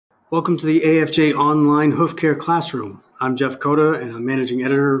Welcome to the AFJ Online Hoof Care Classroom. I'm Jeff Cota, and I'm Managing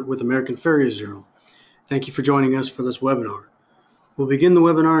Editor with American Farriers Journal. Thank you for joining us for this webinar. We'll begin the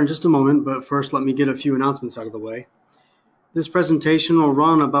webinar in just a moment, but first let me get a few announcements out of the way. This presentation will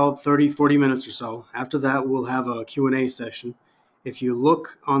run about 30-40 minutes or so. After that, we'll have a Q&A session. If you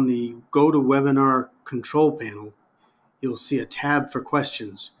look on the GoToWebinar control panel, you'll see a tab for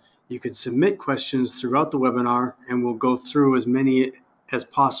questions. You can submit questions throughout the webinar, and we'll go through as many as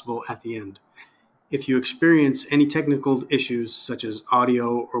possible at the end. If you experience any technical issues such as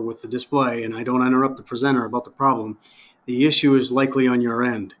audio or with the display and I don't interrupt the presenter about the problem, the issue is likely on your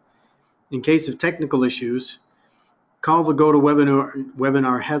end. In case of technical issues, call the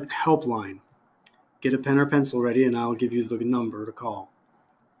GoToWebinar helpline. Get a pen or pencil ready and I'll give you the number to call.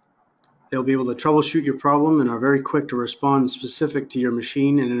 They'll be able to troubleshoot your problem and are very quick to respond specific to your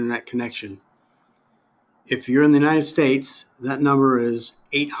machine and internet connection. If you're in the United States, that number is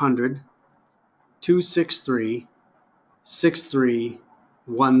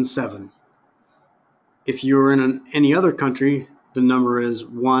 800-263-6317. If you're in any other country, the number is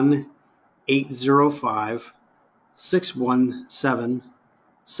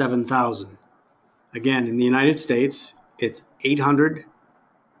 1-805-617-7000. Again, in the United States, it's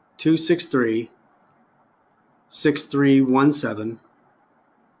 800-263-6317.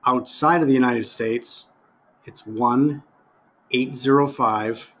 Outside of the United States, it's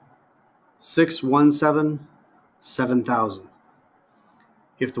 1-805-617-7000.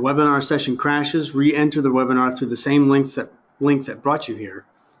 If the webinar session crashes, re-enter the webinar through the same link that brought you here.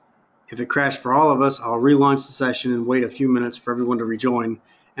 If it crashed for all of us, I'll relaunch the session and wait a few minutes for everyone to rejoin,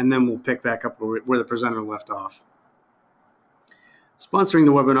 and then we'll pick back up where the presenter left off. Sponsoring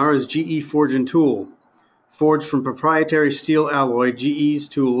the webinar is GE Forge and Tool. Forged from proprietary steel alloy, GE's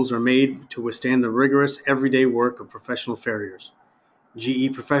tools are made to withstand the rigorous everyday work of professional farriers.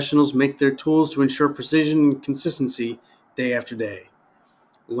 GE professionals make their tools to ensure precision and consistency day after day.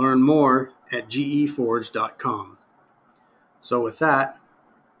 Learn more at geforge.com. So with that,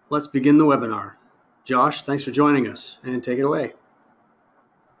 let's begin the webinar. Josh, thanks for joining us, and take it away.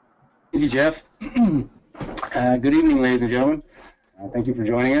 Thank you, Jeff. Good evening, ladies and gentlemen. Thank you for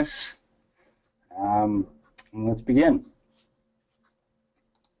joining us. Let's begin.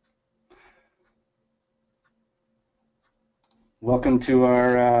 Welcome to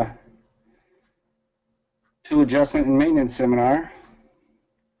our tool adjustment and maintenance seminar.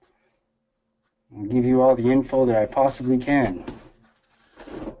 I'll give you all the info that I possibly can.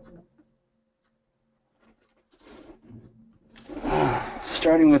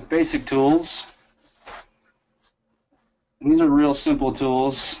 Starting with basic tools. These are real simple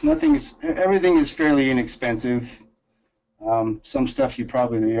tools. Everything is fairly inexpensive. Some stuff you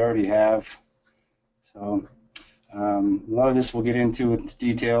probably already have. So a lot of this we'll get into with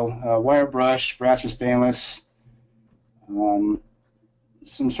detail. Wire brush, brass or stainless, some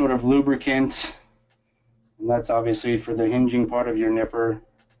sort of lubricant, and that's obviously for the hinging part of your nipper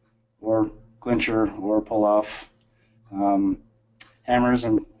or clincher or pull off. Hammers,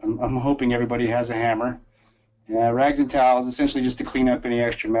 I'm hoping everybody has a hammer. Rags and towels, essentially just to clean up any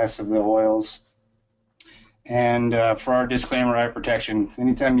extra mess of the oils. And for our disclaimer, eye protection.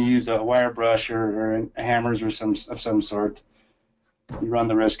 Anytime you use a wire brush or hammers or of some sort, you run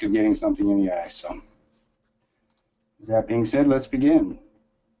the risk of getting something in the eye. So, with that being said, let's begin.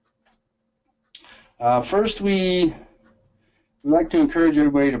 First, we like to encourage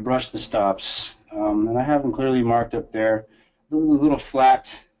everybody to brush the stops, and I have them clearly marked up there. Those are those little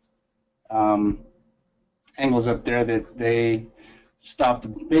flat angles up there that they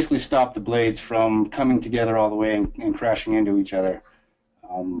basically stop the blades from coming together all the way and crashing into each other.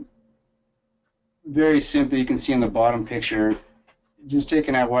 Very simply, you can see in the bottom picture, just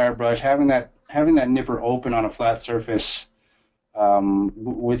taking that wire brush, having that nipper open on a flat surface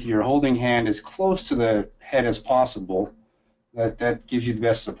with your holding hand as close to the head as possible. That gives you the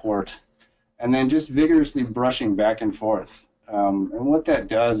best support. And then just vigorously brushing back and forth. And what that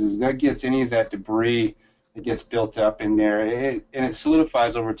does is that gets any of that debris that gets built up in there, and it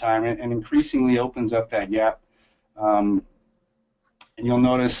solidifies over time and increasingly opens up that gap. And you'll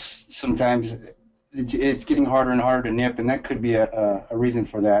notice sometimes it's getting harder and harder to nip, and that could be a reason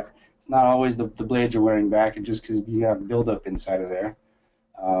for that. It's not always the blades are wearing back, it's just because you have buildup inside of there.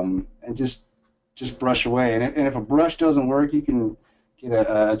 And just brush away. And if a brush doesn't work, you can get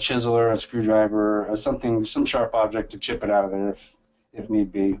a chisel or a screwdriver or some sharp object to chip it out of there if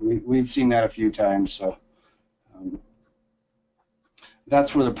need be. We've seen that a few times, so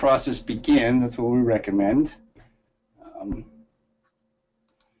that's where the process begins. That's what we recommend.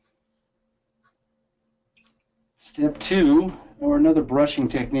 Step 2 Or another brushing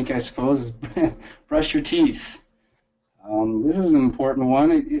technique, I suppose, is brush your teeth. This is an important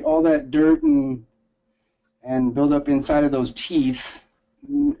one. All that dirt and build up inside of those teeth,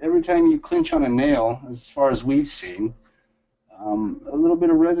 every time you clinch on a nail, as far as we've seen, a little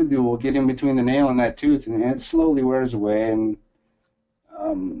bit of residue will get in between the nail and that tooth, and it slowly wears away, and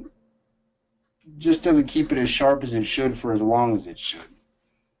just doesn't keep it as sharp as it should for as long as it should.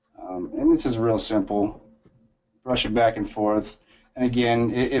 And this is real simple. Brush it back and forth. And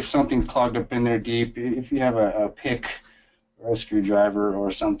again, if something's clogged up in there deep, if you have a pick or a screwdriver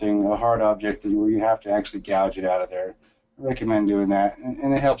or something, a hard object where you have to actually gouge it out of there, I recommend doing that.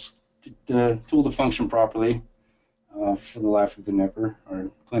 And it helps the tool to function properly for the life of the nipper,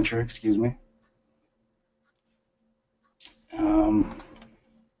 or clincher, excuse me. And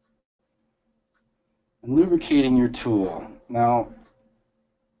lubricating your tool. Now,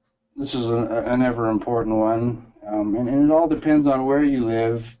 this is an ever important one, and it all depends on where you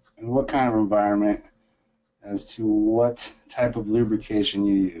live and what kind of environment as to what type of lubrication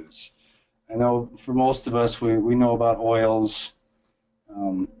you use. I know for most of us, we know about oils,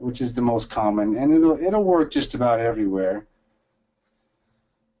 which is the most common, and it'll work just about everywhere.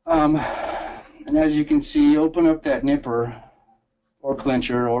 And as you can see, open up that nipper or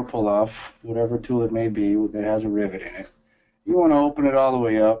clincher or pull-off, whatever tool it may be that has a rivet in it. You want to open it all the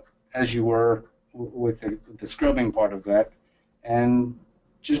way up, as you were with the scrubbing part of that, and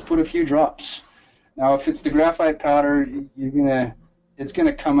just put a few drops. Now, if it's the graphite powder, it's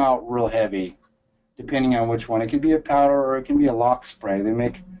gonna come out real heavy, depending on which one. It could be a powder or it can be a lock spray. They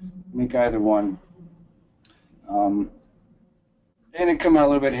make either one. And it come out a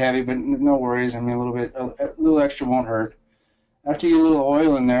little bit heavy, but no worries. I mean, a little extra won't hurt. After you get a little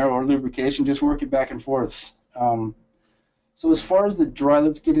oil in there or lubrication, just work it back and forth. So as far as the dry,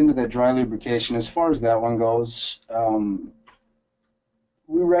 let's get into that dry lubrication. As far as that one goes,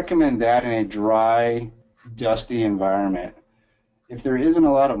 we recommend that in a dry, dusty environment. If there isn't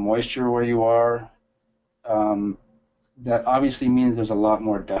a lot of moisture where you are, that obviously means there's a lot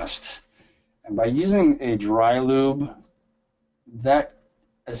more dust. And by using a dry lube, that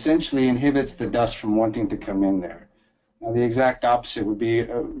essentially inhibits the dust from wanting to come in there. Now, the exact opposite would be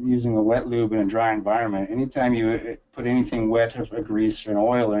using a wet lube in a dry environment. Anytime you put anything wet, a grease or an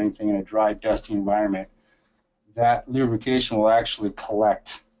oil or anything in a dry, dusty environment, that lubrication will actually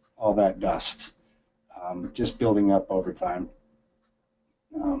collect all that dust, just building up over time.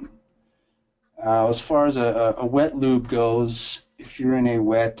 As far as a wet lube goes, if you're in a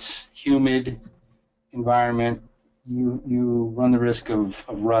wet, humid environment, you run the risk of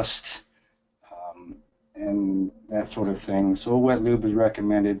rust and that sort of thing. So a wet lube is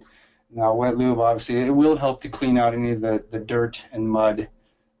recommended. Now, wet lube, obviously, it will help to clean out any of the dirt and mud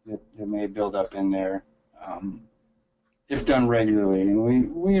that may build up in there, if done regularly.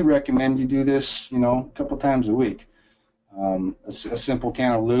 And we recommend you do this, a couple times a week. A simple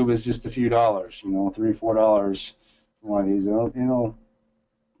can of lube is just a few dollars, $3 or $4 for one of these. It'll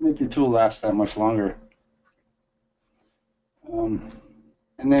make your tool last that much longer.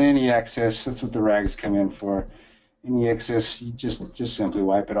 And then any excess, that's what the rags come in for. Any excess, you just simply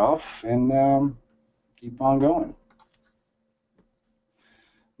wipe it off and keep on going.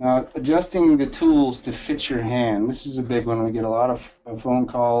 Now, adjusting the tools to fit your hand. This is a big one. We get a lot of phone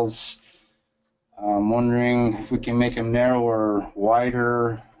calls wondering if we can make them narrower,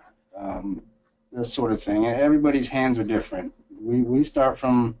 wider, this sort of thing. Everybody's hands are different. We start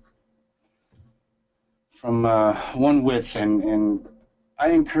from one width, and I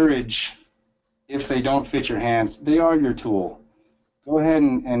encourage, if they don't fit your hands, they are your tool. Go ahead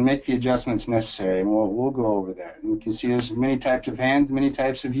and make the adjustments necessary, and we'll go over that. And you can see there's many types of hands, many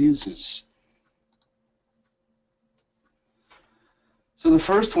types of uses. So the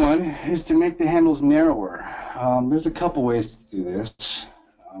first one is to make the handles narrower. There's a couple ways to do this.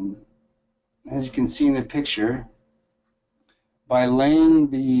 As you can see in the picture, by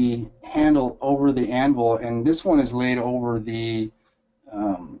laying the handle over the anvil, and this one is laid over the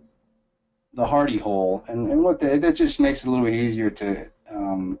hardy hole, and that just makes it a little bit easier to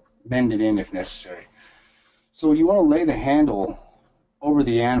bend it in if necessary. So you want to lay the handle over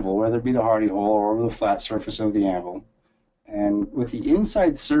the anvil, whether it be the hardy hole or over the flat surface of the anvil, and with the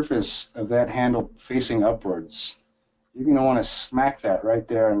inside surface of that handle facing upwards, you're going to want to smack that right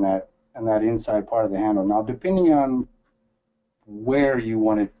there in that inside part of the handle. Now, depending on where you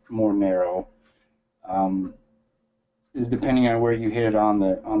want it more narrow, is depending on where you hit it on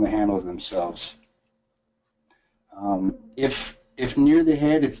the handles themselves. If near the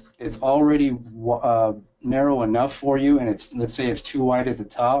head it's already narrow enough for you, and let's say it's too wide at the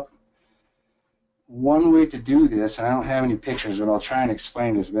top, one way to do this, and I don't have any pictures, but I'll try and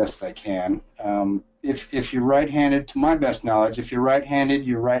explain it as best as I can. If you're right-handed, to my best knowledge, if you're right-handed,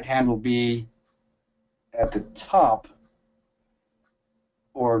 your right hand will be at the top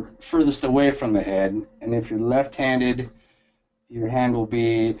or furthest away from the head, and if you're left-handed, your hand will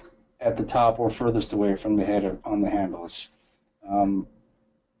be at the top or furthest away from the head on the handles.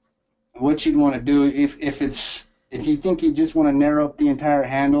 What you'd want to do, if you think you just want to narrow up the entire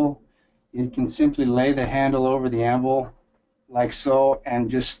handle, you can simply lay the handle over the anvil like so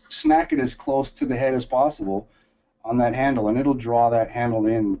and just smack it as close to the head as possible on that handle, and it'll draw that handle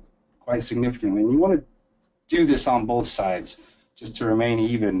in quite significantly. And you want to do this on both sides just to remain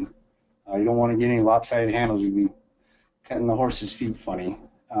even. You don't want to get any lopsided handles. You'd be cutting the horse's feet funny.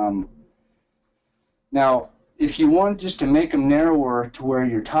 Now, if you want just to make them narrower to where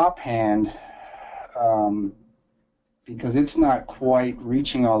your top hand, because it's not quite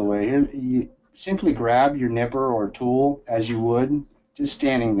reaching all the way, you simply grab your nipper or tool as you would, just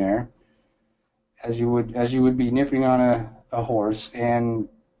standing there, as you would be nipping on a horse, and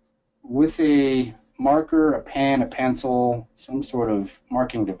with a marker, a pen, a pencil, some sort of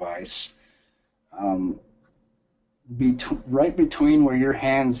marking device, right between where your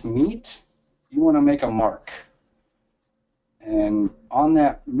hands meet, you want to make a mark. And on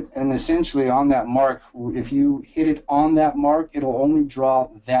that, and essentially on that mark, if you hit it on that mark, it'll only draw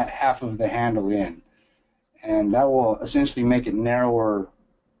that half of the handle in, and that will essentially make it narrower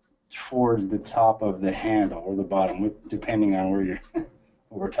towards the top of the handle or the bottom, depending on where you're what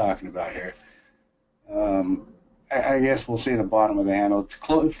we're talking about here. I guess we'll say the bottom of the handle,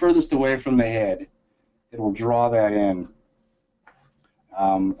 furthest away from the head. It'll draw that in,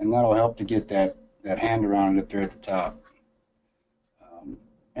 and that'll help to get that hand around it there at the top.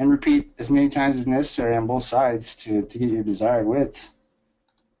 And repeat as many times as necessary on both sides to get your desired width.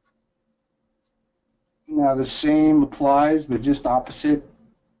 Now the same applies, but just opposite,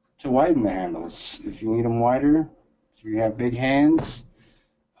 to widen the handles. If you need them wider, if you have big hands,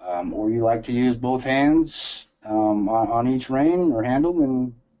 or you like to use both hands on each rein or handle,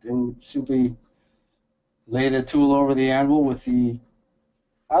 then simply lay the tool over the anvil with the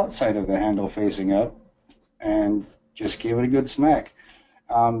outside of the handle facing up and just give it a good smack.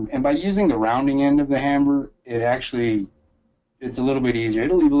 And by using the rounding end of the hammer, it's a little bit easier.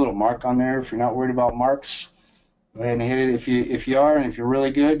 It'll leave a little mark on there if you're not worried about marks. Go ahead and hit it. If you are, and if you're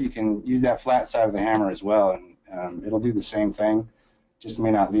really good, you can use that flat side of the hammer as well, and it'll do the same thing. Just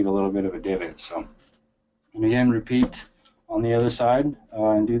may not leave a little bit of a divot. So, and again, repeat on the other side,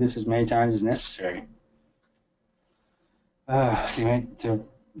 and do this as many times as necessary to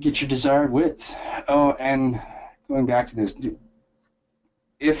get your desired width. Oh, and going back to this,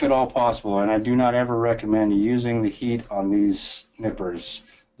 if at all possible, and I do not ever recommend using the heat on these nippers.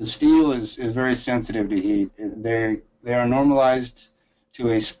 The steel is very sensitive to heat. They are normalized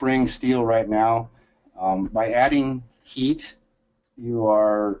to a spring steel right now. By adding heat, you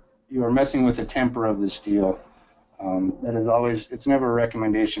are messing with the temper of the steel. That is always, it's never a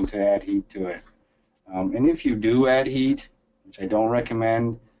recommendation to add heat to it. And if you do add heat, which I don't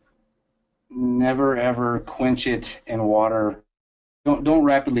recommend, never ever quench it in water. Don't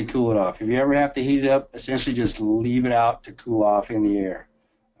rapidly cool it off. If you ever have to heat it up, essentially just leave it out to cool off in the air.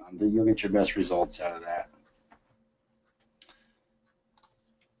 You'll get your best results out of that.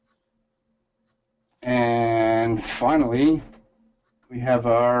 And finally, we have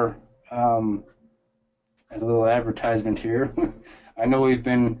our as a little advertisement here. I know we've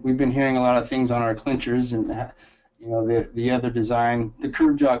been hearing a lot of things on our clinchers, and you know, the other design, the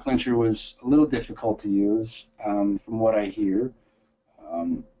curved jaw clincher was a little difficult to use, from what I hear.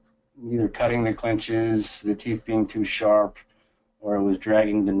 Either cutting the clinches, the teeth being too sharp, or it was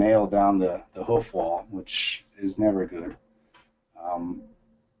dragging the nail down the hoof wall, which is never good.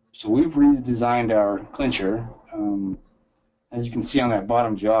 So we've redesigned our clincher. As you can see on that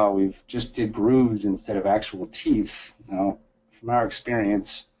bottom jaw, we've just did grooves instead of actual teeth. Now, from our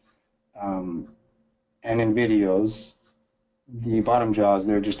experience, and in videos, the bottom jaw is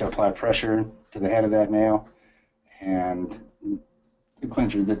there just to apply pressure to the head of that nail, and the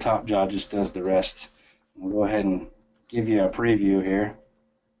clincher, the top jaw, just does the rest. We'll go ahead and give you a preview here,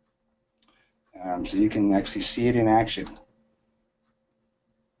 so you can actually see it in action.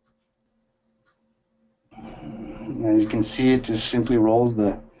 As you can see, it just simply rolls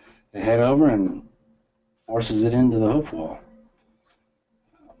the head over and forces it into the hoof wall.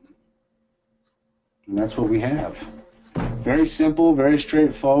 And that's what we have. Very simple, very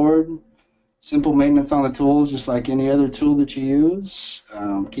straightforward. Simple maintenance on the tools, just like any other tool that you use.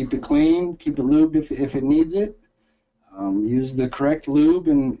 Keep it clean, keep it lubed if it needs it. Use the correct lube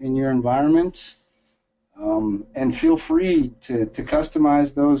in your environment. And feel free to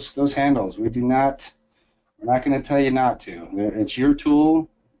customize those handles. We're not going to tell you not to. It's your tool.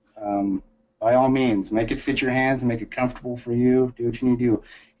 By all means, make it fit your hands, make it comfortable for you. Do what you need to do.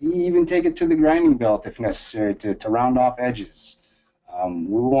 You even take it to the grinding belt if necessary to round off edges.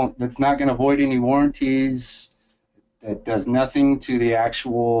 We won't. That's not going to void any warranties. That does nothing to the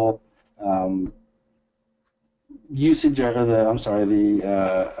actual usage of the. I'm sorry.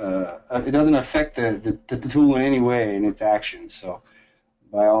 It doesn't affect the tool in any way in its actions. So,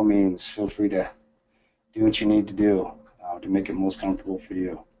 by all means, feel free to do what you need to do to make it most comfortable for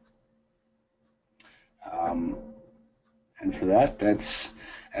you. And for that, that's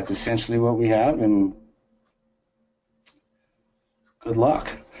essentially what we have. And good luck.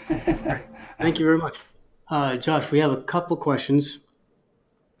 Thank you very much. Josh, we have a couple questions.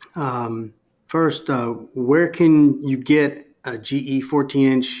 First, where can you get a GE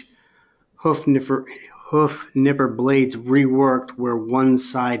 14-inch hoof nipper blades reworked where one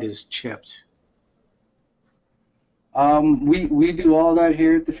side is chipped? We do all that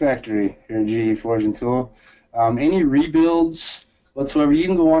here at the factory here at GE Forge and Tool. Any rebuilds whatsoever, you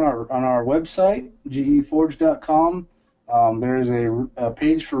can go on our website, geforge.com. There is a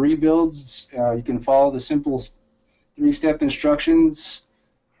page for rebuilds. You can follow the simple 3-step instructions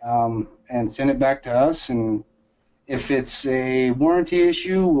and send it back to us. And if it's a warranty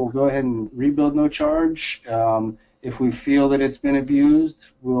issue, we'll go ahead and rebuild no charge. If we feel that it's been abused,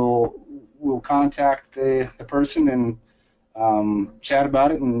 we'll contact the person and chat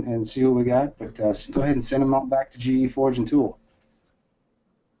about it and see what we got. But go ahead and send them out back to GE Forge and Tool.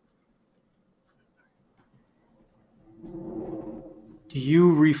 Do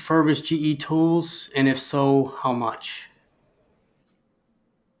you refurbish GE tools, and if so, how much?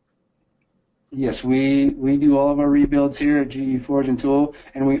 Yes, we do all of our rebuilds here at GE Forge and Tool,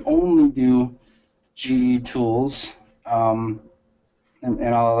 and we only do GE tools. And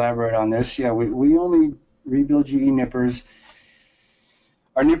I'll elaborate on this. Yeah, we only rebuild GE nippers.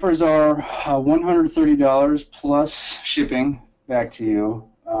 Our nippers are $130 plus shipping back to you.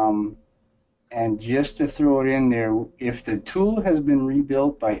 And just to throw it in there, if the tool has been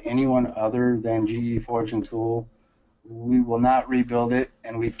rebuilt by anyone other than GE Forge and Tool, we will not rebuild it,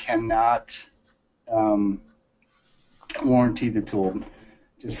 and we cannot warranty the tool,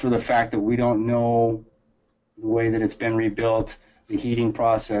 just for the fact that we don't know the way that it's been rebuilt, the heating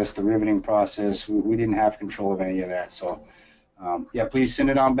process, the riveting process. We didn't have control of any of that. So, yeah, please send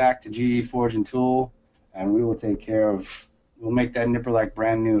it on back to GE Forge and Tool, and we will take care of. We'll make that nipper like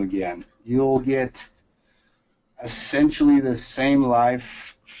brand new again. You'll get essentially the same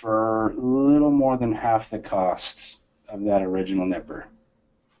life for a little more than half the cost of that original nipper.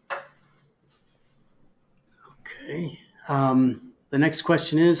 Okay. The next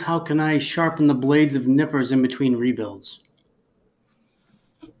question is, how can I sharpen the blades of nippers in between rebuilds?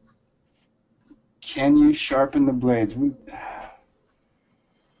 Can you sharpen the blades?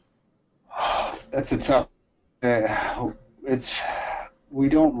 That's a tough. We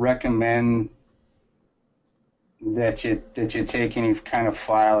don't recommend that you take any kind of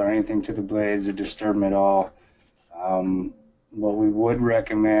file or anything to the blades or disturb them at all. What we would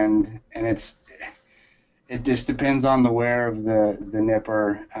recommend, and it just depends on the wear of the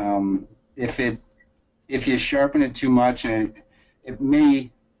nipper. If you sharpen it too much, and it may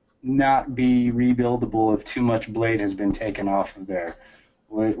not be rebuildable if too much blade has been taken off of there.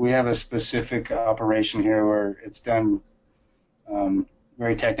 We have a specific operation here where it's done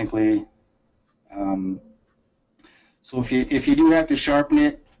very technically. So if you do have to sharpen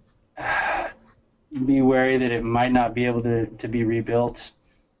it, be wary that it might not be able to be rebuilt.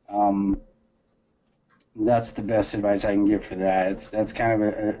 That's the best advice I can give for that. That's kind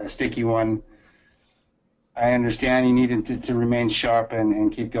of a sticky one. I understand you need it to remain sharp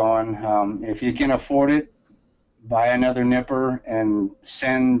and keep going. If you can afford it, buy another nipper and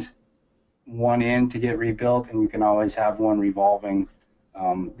send one in to get rebuilt, and you can always have one revolving.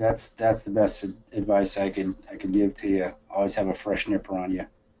 That's the best advice I could give to you. Always have a fresh nipper on you.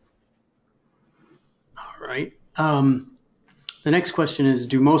 All right. The next question is,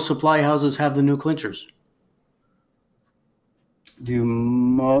 do most supply houses have the new clinchers?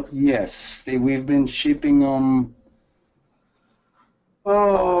 Yes, we've been shipping them.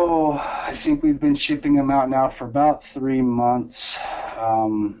 Oh, I think we've been shipping them out now for about 3 months.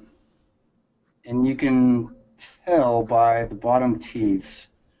 And you can tell by the bottom teeth.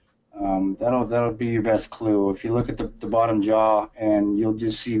 That'll be your best clue. If you look at the bottom jaw, and you'll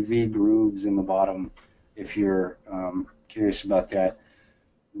just see V grooves in the bottom, if you're curious about that.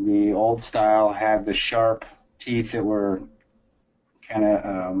 The old style had the sharp teeth that were kind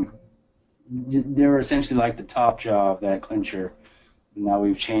of they were essentially like the top jaw of that clincher. Now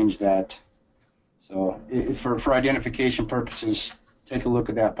we've changed that. So for identification purposes, take a look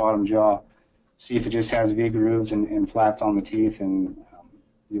at that bottom jaw, see if it just has V grooves and flats on the teeth, and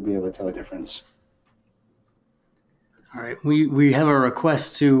you'll be able to tell the difference. All right, we have a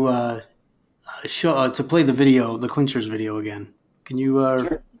request to show to play the video, the clinchers video again. Can you?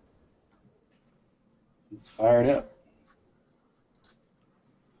 Sure. Let's fire it up.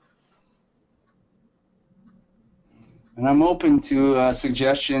 And I'm open to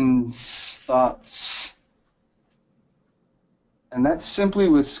suggestions, thoughts. And that's simply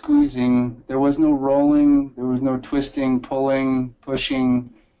with squeezing. There was no rolling, there was no twisting, pulling,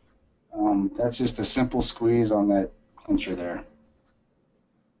 pushing. That's just a simple squeeze on that clincher there.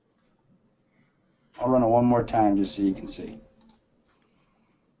 I'll run it one more time just so you can see.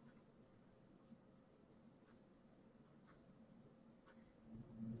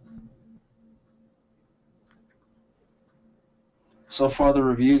 So far the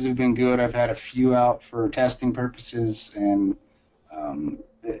reviews have been good. I've had a few out for testing purposes, and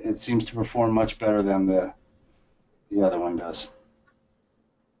it seems to perform much better than the other one does.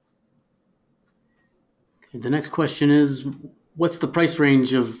 The next question is, what's the price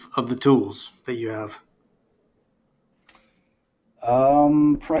range of the tools that you have?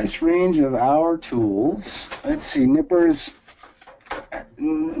 Price range of our tools. Let's see, nippers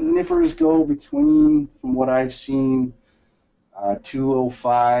go between, from what I've seen,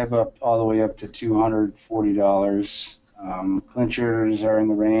 $205 up all the way up to $240. Clinchers are in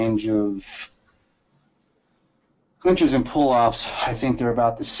the range of clinchers and pull-offs. I think they're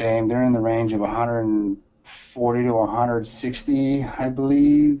about the same. They're in the range of 140 to 160, I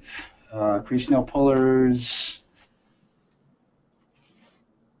believe. Crease nail pullers.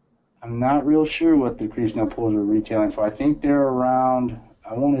 I'm not real sure what the crease nail pullers are retailing for. I think they're around,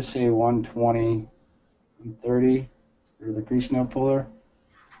 I want to say 120, 130 for the crease nail puller.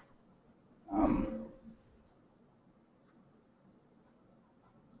 All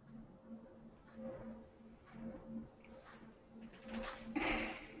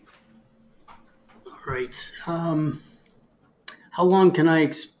right. How long can I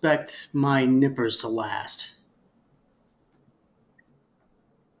expect my nippers to last?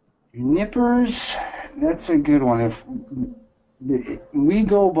 Nippers, that's a good one. If we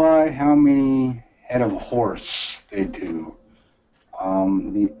go by how many head of horse they do,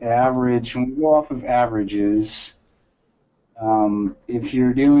 the average, when we go off of averages, if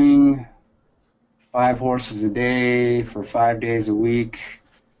you're doing 5 horses a day for 5 days a week,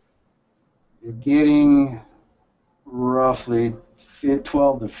 you're getting roughly 12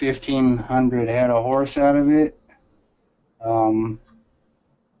 to 1500 head of horse out of it.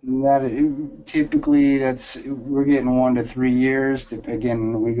 Typically we're getting 1 to 3 years.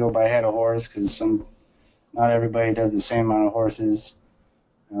 Again, we go by head of horse because not everybody does the same amount of horses,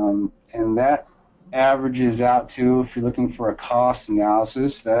 and that averages out to, if you're looking for a cost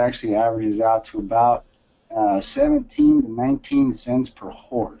analysis, that actually averages out to about 17 to 19 cents per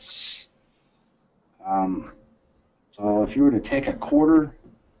horse. So if you were to take a quarter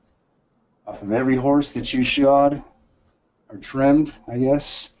off of every horse that you shod or trimmed, I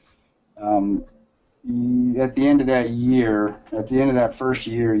guess, at the end of that year, at the end of that first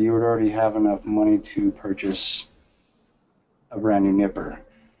year, you would already have enough money to purchase a brand new nipper.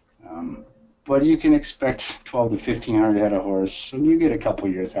 But you can expect 12 to 1500 head of horse, and you get a couple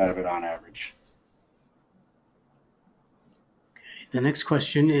years out of it on average. The next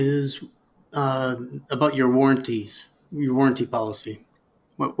question is about your warranties, your warranty policy.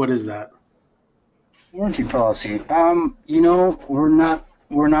 What is that? Warranty policy.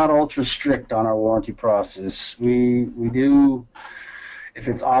 We're not ultra strict on our warranty process. We do, if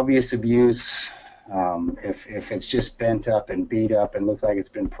it's obvious abuse, if it's just bent up and beat up and looks like it's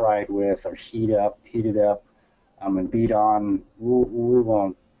been pried with or heated up, and beat on, we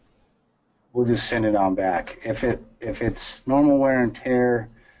won't. We'll just send it on back. If it's normal wear and tear,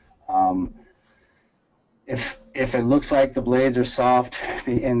 if it looks like the blades are soft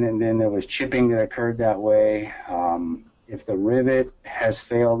and then there was chipping that occurred that way, if the rivet has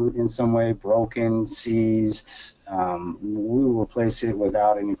failed in some way, broken, seized, we will replace it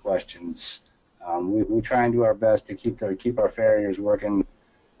without any questions. We try and do our best to keep our farriers working.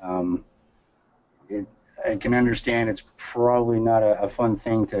 I can understand it's probably not a fun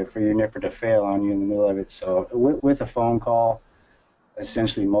thing for your nipper to fail on you in the middle of it. So with a phone call,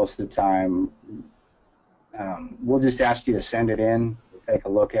 essentially most of the time, we'll just ask you to send it in, we'll take a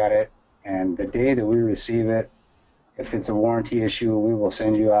look at it, and the day that we receive it, if it's a warranty issue, we will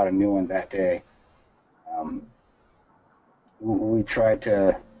send you out a new one that day. We try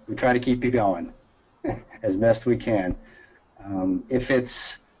to we try to keep you going as best we can. If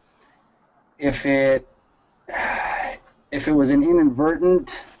it was an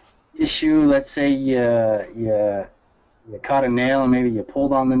inadvertent issue, let's say you caught a nail and maybe you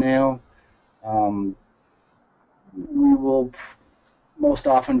pulled on the nail, we will most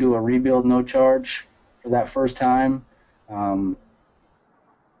often do a rebuild no charge for that first time.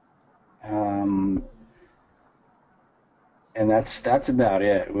 And that's about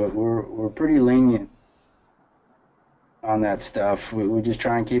it. We're pretty lenient on that stuff. We just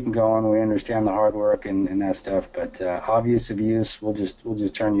try and keep them going. We understand the hard work and that stuff, but obvious abuse, we'll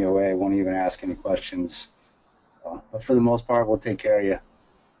just turn you away. Won't even ask any questions. But for the most part, we'll take care of you.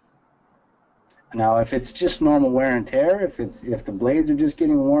 Now, if it's just normal wear and tear, if the blades are just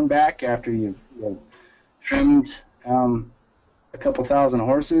getting worn back after you've trimmed a couple thousand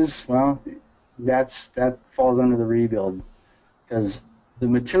horses, well, that falls under the rebuild, because the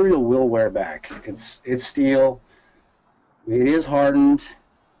material will wear back. It's steel. It is hardened,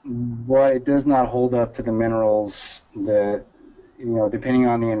 but it does not hold up to the minerals. Depending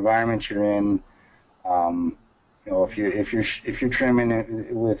on the environment you're in, if you're trimming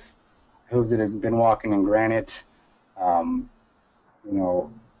it with hooves that have been walking in granite,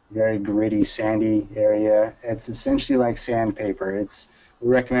 very gritty, sandy area, it's essentially like sandpaper. We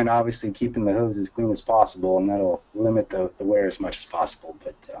recommend obviously keeping the hooves as clean as possible, and that'll limit the wear as much as possible.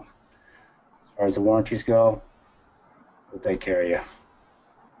 But as far as the warranties go, we'll take care of you.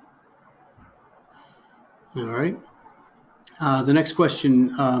 All right. The next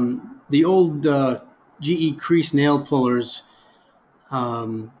question, the old GE crease nail pullers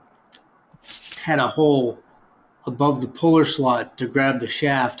had a hole above the puller slot to grab the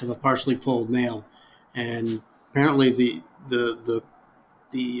shaft of a partially pulled nail, and apparently the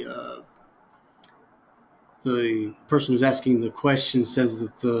person who's asking the question says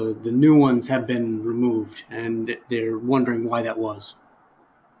that the new ones have been removed, and they're wondering why that was.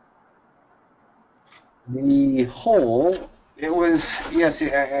 The hole,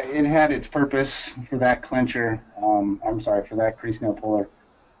 it had its purpose for that clincher. For that crease nail puller.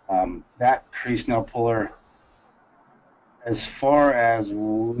 That crease nail puller, as far as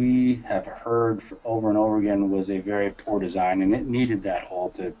we have heard over and over again, was a very poor design, and it needed that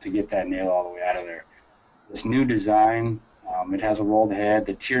hole to get that nail all the way out of there. This new design, it has a rolled head.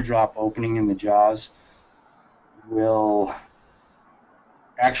 The teardrop opening in the jaws will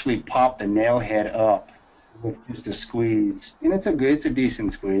actually pop the nail head up with just a squeeze, and it's a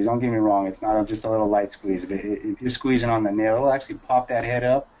decent squeeze. Don't get me wrong; it's not just a little light squeeze. But if you're squeezing on the nail, it'll actually pop that head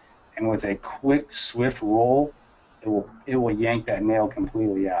up, and with a quick, swift roll, it will yank that nail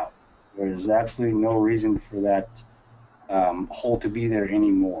completely out. There's absolutely no reason for that hole to be there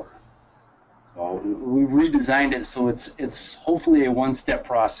anymore. So we redesigned it so it's hopefully a one-step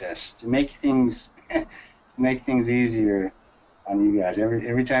process to make things easier on you guys.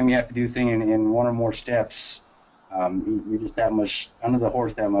 Every time you have to do things in one or more steps, you're just that much under the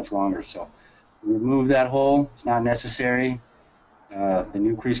horse that much longer. So we remove that hole. It's not necessary. The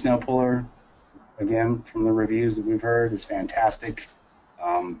new crease nail puller, again, from the reviews that we've heard, is fantastic.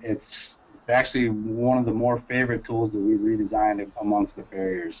 It's actually one of the more favorite tools that we've redesigned amongst the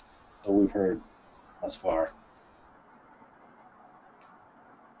farriers that we've heard thus far.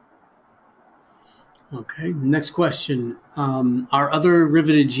 Okay, next question. Are other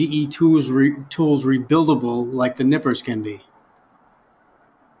riveted GE tools rebuildable like the nippers can be?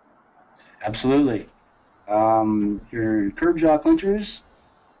 Absolutely. Your curb jaw clinchers,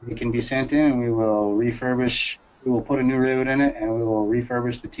 they can be sent in, and we will refurbish. We will put a new rivet in it, and we will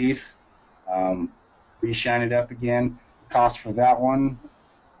refurbish the teeth, re-shine it up again. The cost for that one,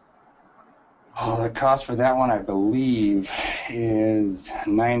 I believe, is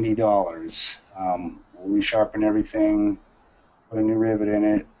 $90. We'll resharpen everything, put a new rivet in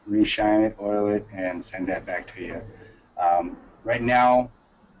it, re-shine it, oil it, and send that back to you. Right now,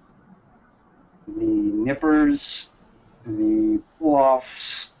 the nippers, the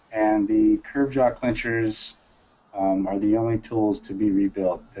pull-offs, and the curb jaw clinchers are the only tools to be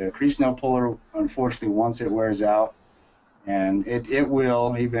rebuilt. The crease nail puller, unfortunately, once it wears out, and it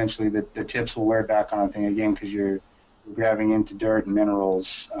will eventually, the tips will wear back on the thing again because you're grabbing into dirt and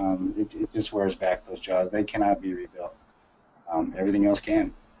minerals. It just wears back those jaws. They cannot be rebuilt. Everything else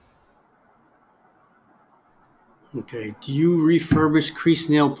can. Okay. Do you refurbish crease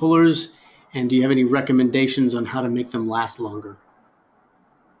nail pullers, and do you have any recommendations on how to make them last longer?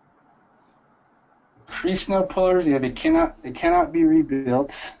 Crease nail pullers, yeah, they cannot be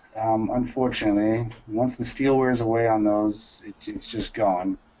rebuilt. Unfortunately, once the steel wears away on those, it's just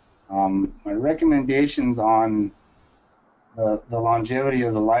gone. My recommendations on the longevity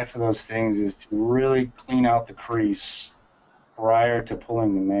of the life of those things is to really clean out the crease prior to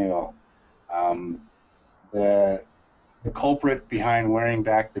pulling the nail. Um, the the culprit behind wearing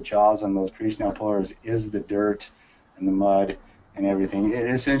back the jaws on those crease nail pullers is the dirt and the mud and everything. It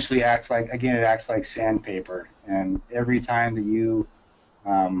essentially acts like, again, it acts like sandpaper. And every time that you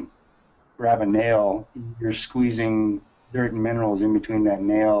um, grab a nail, you're squeezing dirt and minerals in between that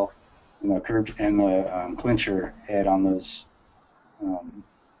nail and the curved and the clincher head on those um,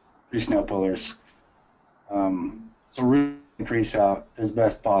 crease nail pullers. So really crease out as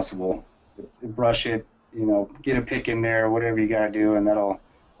best possible. Brush it, get a pick in there, whatever you got to do, and that'll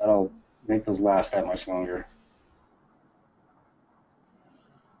make those last that much longer.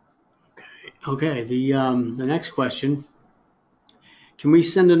 Okay, the next question: can we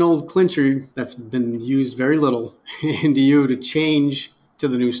send an old clincher that's been used very little into you to change to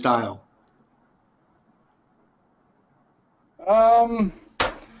the new style? Um,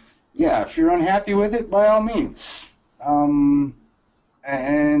 yeah, if you're unhappy with it, by all means. Um,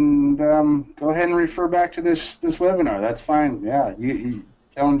 and go ahead and refer back to this webinar. That's fine. Yeah, you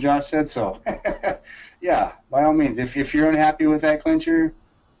tell them Josh said so. Yeah, by all means. If you're unhappy with that clincher,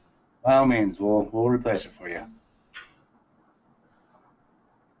 by all means, we'll replace it for you.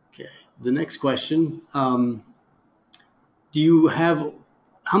 Okay, the next question: do you have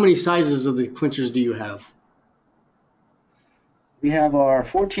how many sizes of the clinchers do you have? We have our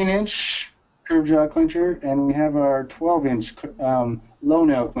 14-inch curved jaw clincher, and we have our 12-inch low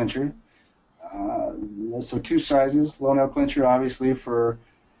nail clincher. So two sizes. Low nail clincher, obviously, we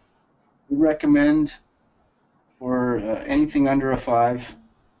recommend for anything under a 5.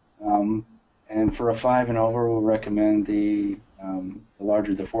 Um, and for a 5 and over, we'll recommend the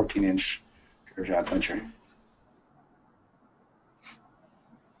larger, the 14-inch curved jaw clincher.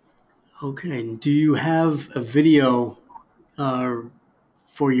 Okay, and do you have a video uh,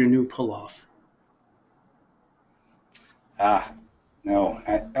 for your new pull off? Ah, no,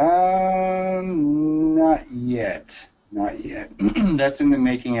 not yet. Not yet. That's in the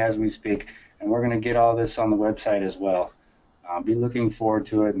making as we speak, and we're going to get all this on the website as well. I'll be looking forward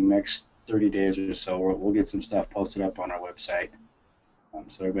to it in the next 30 days or so. We'll get some stuff posted up on our website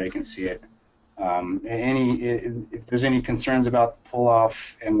so everybody can see it. If there's any concerns about the pull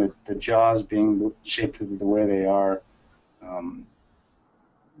off and the jaws being shaped the way they are, um,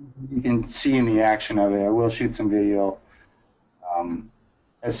 you can see in the action of it. I will shoot some video. Um,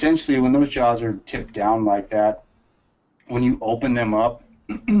 Essentially, when those jaws are tipped down like that, when you open them up,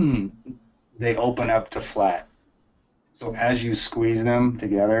 they open up to flat. So as you squeeze them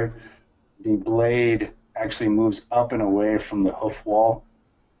together, the blade actually moves up and away from the hoof wall,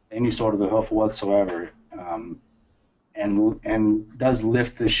 any sort of the hoof whatsoever, and does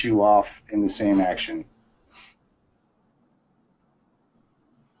lift the shoe off in the same action.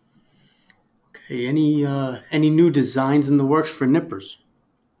 Okay, any new designs in the works for nippers?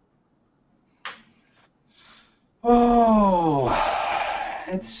 Oh,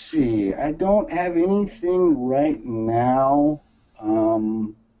 let's see. I don't have anything right now.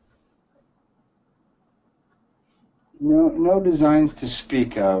 Um, no designs to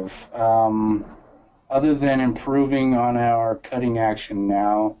speak of, other than improving on our cutting action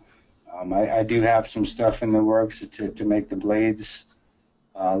now. I do have some stuff in the works to make the blades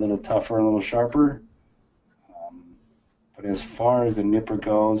a little tougher, a little sharper. Um, but as far as the nipper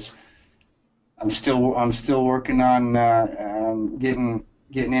goes, I'm still working on getting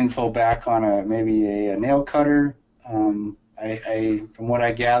info back on maybe a nail cutter. From what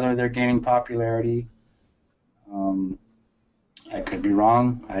I gather, they're gaining popularity. Um, I could be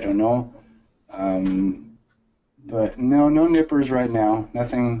wrong. I don't know. Um, but no nippers right now.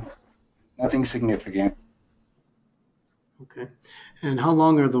 Nothing significant. Okay, and how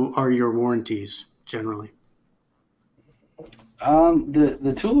long are your warranties generally?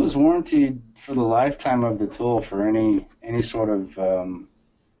 The tool is warranted for the lifetime of the tool for any sort of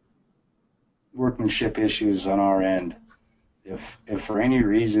workmanship issues on our end. If for any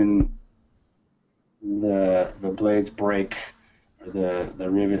reason the blades break or the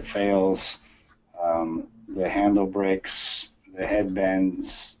rivet fails, the handle breaks, the head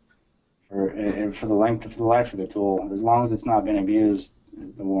bends, for the length of the life of the tool, as long as it's not been abused,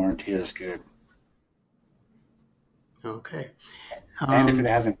 the warranty is good. Okay. And if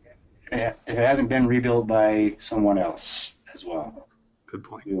it hasn't been rebuilt by someone else as well, Good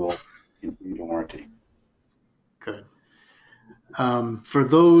point. we will continue the warranty. Good. For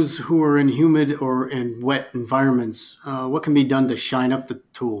those who are in humid or in wet environments, what can be done to shine up the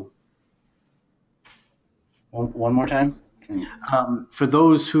tool? One more time. For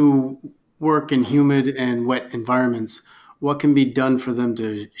those who work in humid and wet environments, what can be done for them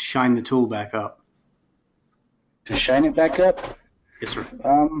to shine the tool back up? To shine it back up? Yes, sir.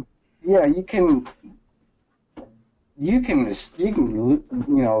 Yeah,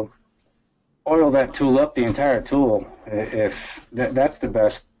 oil that tool up, the entire tool. If that's the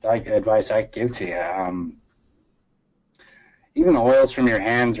best advice I give to you. Even the oils from your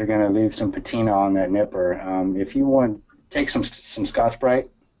hands are going to leave some patina on that nipper. If you want, take some Scotch-Brite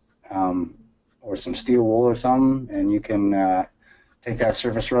or some steel wool or something, and you can take that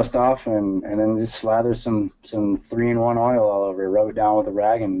surface rust off, and then just slather some 3-in-1 oil all over it. Rub it down with a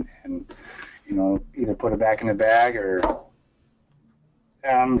rag, and either put it back in the bag, or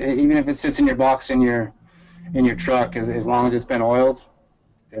even if it sits in your box in your truck, as long as it's been oiled,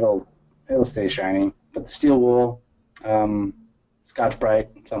 it'll stay shiny. But the steel wool,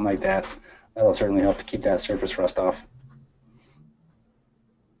 Scotch-Brite, something like that, that'll certainly help to keep that surface rust off.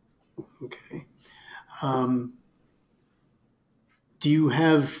 Okay. Do you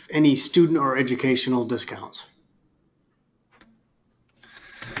have any student or educational discounts?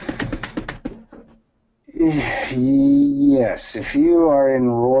 Yes, if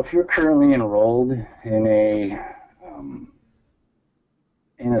you're currently enrolled in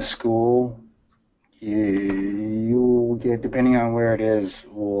a school, you'll get, depending on where it is,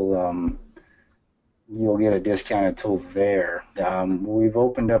 you'll get a discounted tool there. We've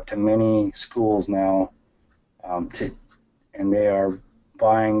opened up to many schools now, and they are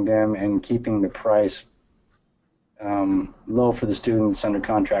buying them and keeping the price low for the students under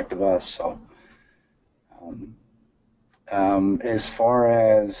contract of us. So, as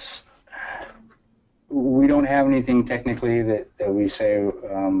far as, we don't have anything technically that we say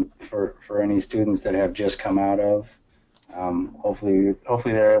for any students that have just come out of. Hopefully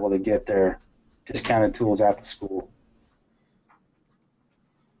they're able to get their discounted tools after school.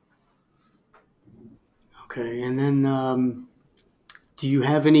 Okay, and then do you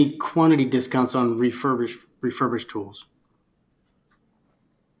have any quantity discounts on refurbished tools?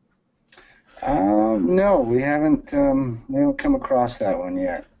 No, we haven't come across that one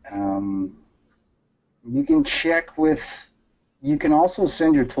yet. You can check with. You can also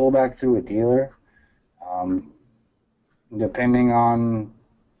send your tool back through a dealer, depending on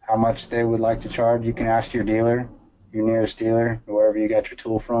how much they would like to charge. You can ask your dealer, your nearest dealer, wherever you got your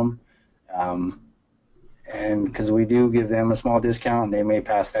tool from, and because we do give them a small discount, they may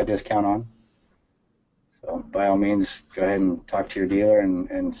pass that discount on. So by all means, go ahead and talk to your dealer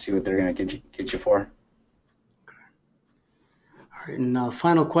and see what they're going to get you for. Okay. All right, and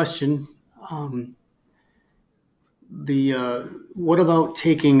final question. What about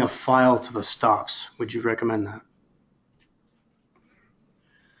taking a file to the stops? Would you recommend that?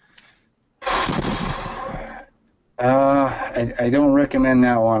 I don't recommend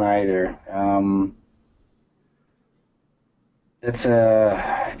that one either.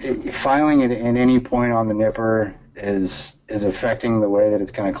 Filing it at any point on the nipper is affecting the way that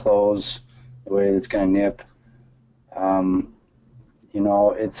it's going to close, the way that it's going to nip.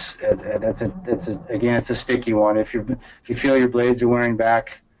 It's a sticky one. If you feel your blades are wearing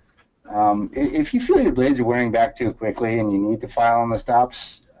back, if you feel your blades are wearing back too quickly and you need to file on the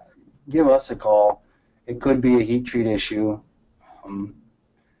stops, give us a call. It could be a heat treat issue.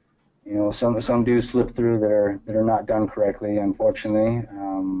 Some do slip through that are not done correctly, unfortunately.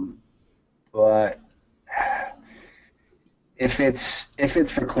 But if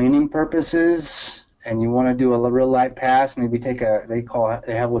it's for cleaning purposes and you want to do a real light pass, maybe they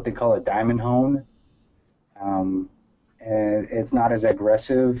have what they call a diamond hone. And it's not as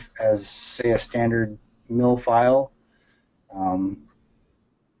aggressive as, say, a standard mill file.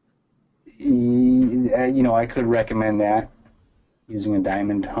 I could recommend that, using a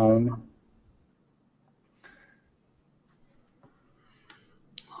diamond hone.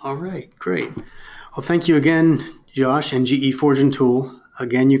 All right, great. Well, thank you again, Josh and GE Forge and Tool.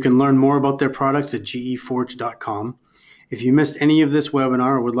 Again, you can learn more about their products at geforge.com. If you missed any of this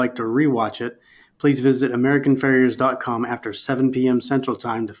webinar or would like to rewatch it, please visit AmericanFarriers.com after 7 p.m. Central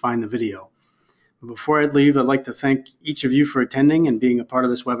Time to find the video. Before I leave, I'd like to thank each of you for attending and being a part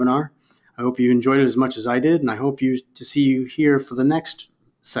of this webinar. I hope you enjoyed it as much as I did, and I hope to see you here for the next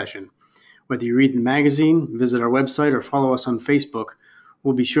session. Whether you read the magazine, visit our website, or follow us on Facebook,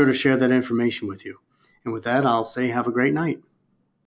 we'll be sure to share that information with you. And with that, I'll say have a great night.